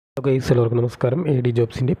Guys എല്ലാവർക്കും നമസ്കാരം. AD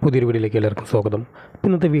ജോബ്സിൻ്റെ പുതിയൊരു വീഡിയോയിലേക്ക് എല്ലാവർക്കും സ്വാഗതം.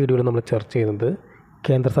 ഇന്നത്തെ വീഡിയോയിൽ നമ്മൾ ചർച്ച ചെയ്യുന്നത്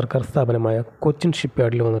കേന്ദ്ര സർക്കാർ സ്ഥാപനമായ കൊച്ചിൻ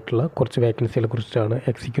ഷിപ്പ്യാർഡിൽ വന്നിട്ടുള്ള കുറച്ച് വേക്കൻസികളെ കുറിച്ചാണ്.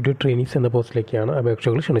 എക്സിക്യൂട്ടീവ് ട്രെയിനീസ് എന്ന പോസ്റ്റിലേക്കാണ്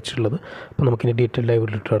അപേക്ഷകൾ ക്ഷണിച്ചിട്ടുള്ളത്. അപ്പോൾ നമുക്കിനി ഡീറ്റെയിൽ ആയി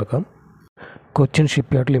വീട്ടിലിട്ട് കിടക്കാം. Cochin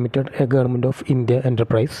shipyard limited, A government of India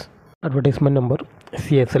enterprise. Advertisement number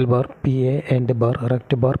CSL bar PA and bar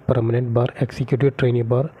Rect bar Permanent bar Executive Trainee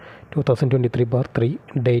bar 2023/3,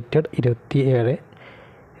 dated 27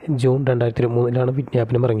 June 2023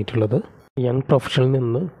 വിജ്ഞാപനം ഇറങ്ങിയിട്ടുള്ളത്. യങ് പ്രൊഫഷണലിൽ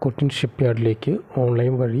നിന്ന് കൊച്ചിൻ ഷിപ്പ്യാർഡിലേക്ക്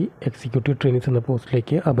ഓൺലൈൻ വഴി എക്സിക്യൂട്ടീവ് ട്രെയിനീസ് എന്ന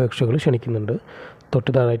പോസ്റ്റിലേക്ക് അപേക്ഷകൾ ക്ഷണിക്കുന്നുണ്ട്.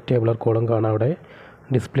 തൊട്ട് താഴെ ടേബിളർ കോളം കാണാം. അവിടെ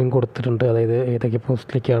ഡിസ്പ്ലേയും കൊടുത്തിട്ടുണ്ട്, അതായത് ഏതൊക്കെ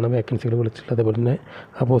പോസ്റ്റിലേക്കാണ് വേക്കൻസികൾ വിളിച്ചിട്ടുള്ളത്. അതുപോലെ തന്നെ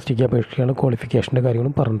ആ പോസ്റ്റിലേക്ക് അപേക്ഷിക്കാനുള്ള ക്വാളിഫിക്കേഷൻ്റെ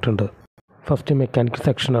കാര്യങ്ങളും പറഞ്ഞിട്ടുണ്ട്. ഫസ്റ്റ് മെക്കാനിക്കൽ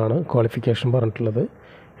സെക്ഷനാണ് ക്വാളിഫിക്കേഷൻ പറഞ്ഞിട്ടുള്ളത്.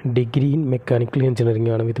 ഡിഗ്രി ഇൻ മെക്കാനിക്കൽ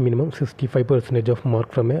എഞ്ചിനീയറിംഗ് ആണ് with minimum 65% off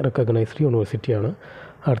mark from A recognised യൂണിവേഴ്സിറ്റിയാണ്.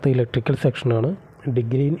 അടുത്ത ഇലക്ട്രിക്കൽ സെക്ഷനാണ്.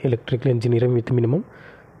 Degree in electrical engineering with minimum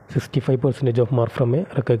 65% off mark from A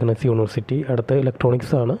recognised university. അടുത്ത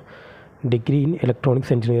ഇലക്ട്രോണിക്സ് ആണ്. Degree in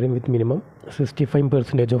electronics engineering with minimum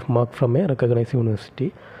 65% off mark from A recognised university.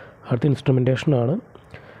 അടുത്ത instrumentation ആണ്.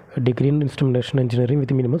 Degree in instrumentation engineering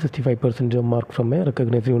with minimum 65% off mark from A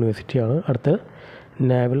recognised യൂണിവേഴ്സിറ്റിയാണ്. അടുത്ത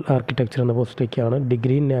നാവൽ architecture എന്ന പോസ്റ്റിലേക്കാണ്.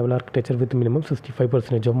 Degree in naval architecture with minimum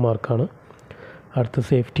 65% of മാർക്കാണ്. അടുത്ത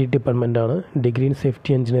safety ഡിപ്പാർട്ട്മെൻറ്റാണ്. Degree in safety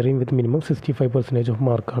engineering with minimum 65% of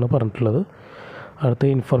മാർക്കാണ് പറഞ്ഞിട്ടുള്ളത്. അടുത്ത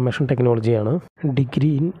information ടെക്നോളജിയാണ്. Degree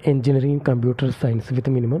in engineering computer science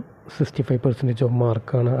with minimum 65% of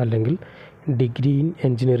മാർക്കാണ്. അല്ലെങ്കിൽ degree in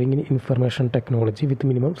engineering in information technology with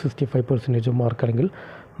minimum 65% off mark, അല്ലെങ്കിൽ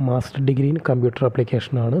master degree in computer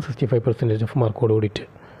ആപ്ലിക്കേഷനാണ് 65% of മാർക്കോട് കൂടിയിട്ട്.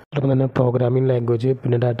 അതോടൊപ്പം തന്നെ പ്രോഗ്രാമിംഗ് ലാംഗ്വേജ്,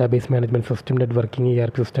 പിന്നെ database management system, networking,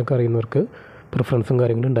 ERP system ഒക്കെ അറിയുന്നവർക്ക് പ്രിഫറൻസും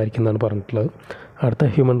കാര്യങ്ങളും ഉണ്ടായിരിക്കുന്നതാണ് പറഞ്ഞിട്ടുള്ളത്. അടുത്ത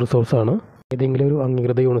ഹ്യൂമൻ റിസോഴ്സ് ആണ്. ഏതെങ്കിലും ഒരു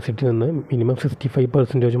അംഗീകൃത യൂണിവേഴ്സിറ്റിയിൽ നിന്ന് മിനിമം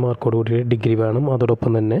 65% മാർക്കോട് കൂടി ഡിഗ്രി വേണം.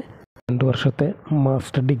 അതോടൊപ്പം തന്നെ 2 വർഷത്തെ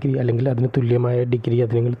മാസ്റ്റർ ഡിഗ്രി അല്ലെങ്കിൽ അതിന് തുല്യമായ ഡിഗ്രി,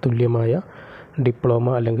 അതിനെങ്കിൽ തുല്യമായ ഡിപ്ലോമ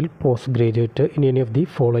അല്ലെങ്കിൽ post graduate in any of the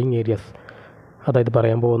following areas, അതായത്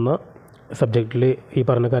പറയാൻ പോകുന്ന സബ്ജക്റ്റിൽ ഈ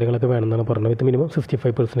പറഞ്ഞ കാര്യങ്ങളൊക്കെ വേണമെന്നാണ് പറഞ്ഞത്. വിത്ത് മിനിമം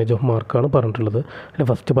 65% ഓഫ് മാർക്കാണ് പറഞ്ഞിട്ടുള്ളത്. അതിൽ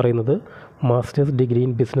ഫസ്റ്റ് പറയുന്നത് masters degree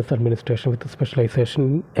in business administration with specialisation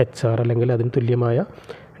in HR, അല്ലെങ്കിൽ അതിന് തുല്യമായ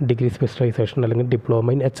ഡിഗ്രി സ്പെഷ്യലൈസേഷൻ അല്ലെങ്കിൽ ഡിപ്ലോമ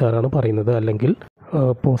ഇൻ HR ആണ് പറയുന്നത്. അല്ലെങ്കിൽ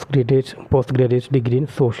post graduate degree in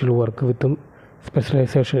social work with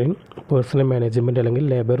specialisation in personal management അല്ലെങ്കിൽ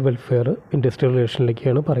ലേബർ വെൽഫെയർ ഇൻഡസ്ട്രിയൽ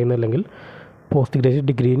റിലേഷനിലേക്കാണ് പറയുന്നത്. അല്ലെങ്കിൽ post graduate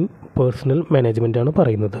degree in personal management ആണ്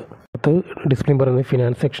പറയുന്നത്. അടുത്ത് ഡിസിപ്ലിൻ പറയുന്നത്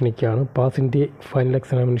finance സെക്ഷനിലേക്കാണ്. Pass in the final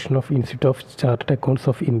examination of institute of chartered accounts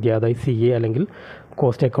of India, അതായത് CA അല്ലെങ്കിൽ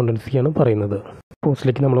cost അക്കൗണ്ടൻസിയാണ് പറയുന്നത്.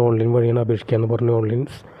 പോസ്റ്റിലേക്ക് നമ്മൾ ഓൺലൈൻ വഴിയാണ് അപേക്ഷിക്കാമെന്ന് പറഞ്ഞു. ഓൺലൈൻ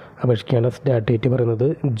അപേക്ഷിക്കേണ്ട സ്റ്റാർട്ട് ഡേറ്റ് പറയുന്നത്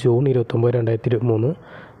June 29, 2023.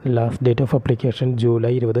 Last date of application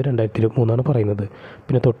July 20, 2023 പറയുന്നത്.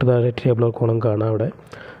 പിന്നെ തൊട്ട് താഴെ ടേബിൾ കോളം കാണാം. അവിടെ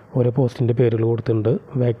ഓരോ പോസ്റ്റിൻ്റെ പേരുകൾ കൊടുത്തിട്ടുണ്ട്,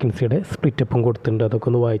 വേക്കൻസിയുടെ സ്പ്ലിറ്റപ്പും കൊടുത്തിട്ടുണ്ട്. അതൊക്കെ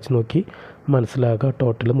ഒന്ന് വായിച്ച് നോക്കി മനസ്സിലാക്കുക.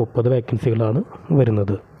 ടോട്ടൽ 30 വേക്കൻസികളാണ്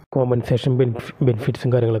വരുന്നത്. കോമ്പൻസേഷൻ ബെനിഫിറ്റ്സും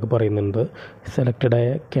കാര്യങ്ങളൊക്കെ പറയുന്നുണ്ട്. സെലക്റ്റഡായ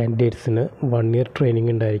കാൻഡിഡേറ്റ്സിന് 1 ഇയർ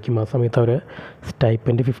ട്രെയിനിങ് ഉണ്ടായിരിക്കും. ആ സമയത്ത് അവർ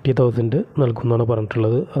സ്റ്റൈപ്പൻഡ് 50,000 നൽകുമെന്നാണ്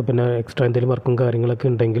പറഞ്ഞിട്ടുള്ളത്. പിന്നെ എക്സ്ട്രാ എന്തെങ്കിലും വർക്കും കാര്യങ്ങളൊക്കെ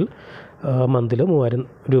ഉണ്ടെങ്കിൽ മന്തിൽ 3000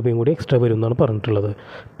 രൂപയും കൂടി എക്സ്ട്രാ വരും എന്നാണ് പറഞ്ഞിട്ടുള്ളത്.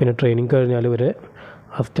 പിന്നെ ട്രെയിനിങ് കഴിഞ്ഞാൽ ഇവരെ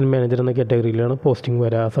അസിസ്റ്റൻറ്റ് മാനേജർ എന്ന കാറ്റഗറിയിലാണ് പോസ്റ്റിംഗ്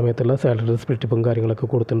വരിക. ആ സമയത്തുള്ള സാലറി സ്പ്ലിറ്റപ്പും കാര്യങ്ങളൊക്കെ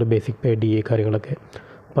കൊടുത്തിട്ടുണ്ട്. ബേസിക് പേ, DA കാര്യങ്ങളൊക്കെ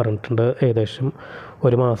പറഞ്ഞിട്ടുണ്ട്. ഏകദേശം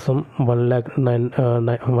ഒരു മാസം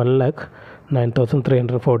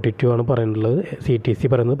 1,09,342 ആണ് പറയുന്നുള്ളത്. CTC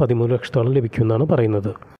പറയുന്നത് 13 ലക്ഷത്തോളം ലഭിക്കുമെന്നാണ്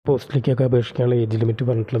പറയുന്നത്. പോസ്റ്റിലേക്കൊക്കെ അപേക്ഷിക്കാനുള്ള ഏജ് ലിമിറ്റ്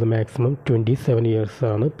പറഞ്ഞിട്ടുള്ളത് മാക്സിമം 27 ഇയേഴ്സ്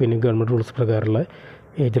ആണ്. പിന്നെ ഗവൺമെൻറ് റൂൾസ് പ്രകാരമുള്ള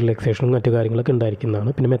ഏജ് റിലാക്സേഷനും മറ്റു കാര്യങ്ങളൊക്കെ ഉണ്ടായിരിക്കുന്നതാണ്.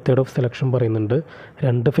 പിന്നെ മെത്തേഡ് ഓഫ് സെലക്ഷൻ പറയുന്നുണ്ട്.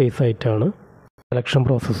 2 ഫേസ് ആയിട്ടാണ് സെലക്ഷൻ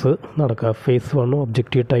പ്രോസസ്സ് നടക്കുക. Face 1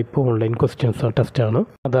 objective type online questions ടെസ്റ്റാണ്.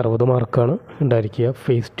 അത് 60 മാർക്കാണ് ഉണ്ടായിരിക്കുക.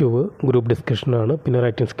 Face 2 group ഡിസ്കഷനാണ്. പിന്നെ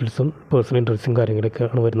റൈറ്റിംഗ് സ്കിൽസും പേഴ്സണൽ ഇൻട്രസ്റ്റും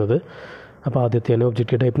കാര്യങ്ങളൊക്കെയാണ് വരുന്നത്. അപ്പോൾ ആദ്യത്തേന്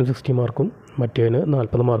ഒബ്ജക്റ്റീവ് ടൈപ്പിന് 60 മാർക്കും മറ്റേന്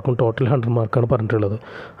 40 മാർക്കും ടോട്ടൽ 100 മാർക്കാണ് പറഞ്ഞിട്ടുള്ളത്.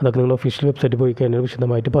 അതൊക്കെ നിങ്ങൾ ഒഫീഷ്യൽ വെബ്സൈറ്റിൽ പോയി കഴിഞ്ഞാൽ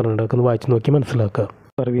വിശദമായിട്ട് പറഞ്ഞിട്ടുണ്ട്. അതൊക്കെ ഒന്ന് വായിച്ച് നോക്കി മനസ്സിലാക്കുക.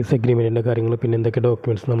 സർവീസ് അഗ്രിമെൻറ്റിൻ്റെ കാര്യങ്ങൾ, പിന്നെ എന്തൊക്കെ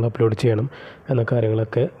ഡോക്യുമെൻറ്റ്സ് നമ്മൾ അപ്ലോഡ് ചെയ്യണം എന്ന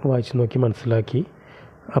കാര്യങ്ങളൊക്കെ വായിച്ച് നോക്കി മനസ്സിലാക്കി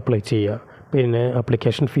അപ്ലൈ ചെയ്യുക. പിന്നെ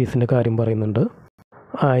ആപ്ലിക്കേഷൻ ഫീസിൻ്റെ കാര്യം പറയുന്നുണ്ട്.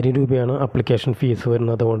 1000 രൂപയാണ് ആപ്ലിക്കേഷൻ ഫീസ്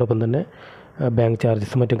വരുന്നത്. അതോടൊപ്പം തന്നെ ബാങ്ക്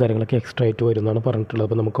ചാർജസ് മറ്റു കാര്യങ്ങളൊക്കെ എക്സ്ട്രാ ആയിട്ട് വരുമെന്നാണ് പറഞ്ഞിട്ടുള്ളത്.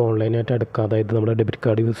 അപ്പോൾ നമുക്ക് ഓൺലൈനായിട്ട് എടുക്കാം. അതായത് നമ്മുടെ ഡെബിറ്റ്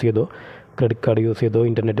കാർഡ് യൂസ് ചെയ്തോ ക്രെഡിറ്റ് കാർഡ് യൂസ് ചെയ്തോ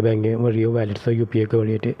ഇൻ്റർനെറ്റ് ബാങ്കിങ് വഴിയോ വാലറ്റ്സോ UPI ഒക്കെ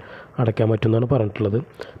വഴിയായിട്ട് അടയ്ക്കാൻ പറ്റുമെന്നാണ് പറഞ്ഞിട്ടുള്ളത്.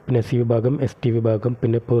 പിന്നെ SC വിഭാഗം, ST വിഭാഗം,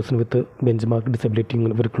 പിന്നെ person with bench mark disability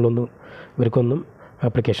ഇവർക്കൊന്നും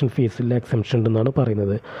ആപ്ലിക്കേഷൻ ഫീസിൽ എക്സംഷൻ ഉണ്ടെന്നാണ്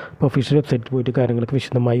പറയുന്നത്. അപ്പോൾ ഒഫീഷ്യൽ വെബ്സൈറ്റിൽ പോയിട്ട് കാര്യങ്ങളൊക്കെ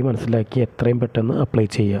വിശദമായി മനസ്സിലാക്കി എത്രയും പെട്ടെന്ന് അപ്ലൈ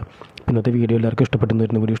ചെയ്യുക. ഇന്നത്തെ വീഡിയോ എല്ലാവർക്കും ഇഷ്ടപ്പെട്ടെന്ന്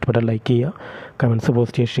വരുന്ന വീഡിയോ ഇഷ്ടപ്പെട്ടാൽ ലൈക്ക് ചെയ്യുക, കമൻറ്റ്സ്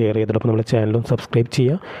പോസ്റ്റ് ചെയ്യുക, ഷെയർ ചെയ്യുക. അതോടൊപ്പം നമ്മുടെ ചാനലും സബ്സ്ക്രൈബ്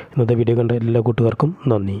ചെയ്യുക. ഇന്നത്തെ വീഡിയോ കണ്ട എല്ലാ കൂട്ടുകാർക്കും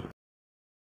നന്ദി.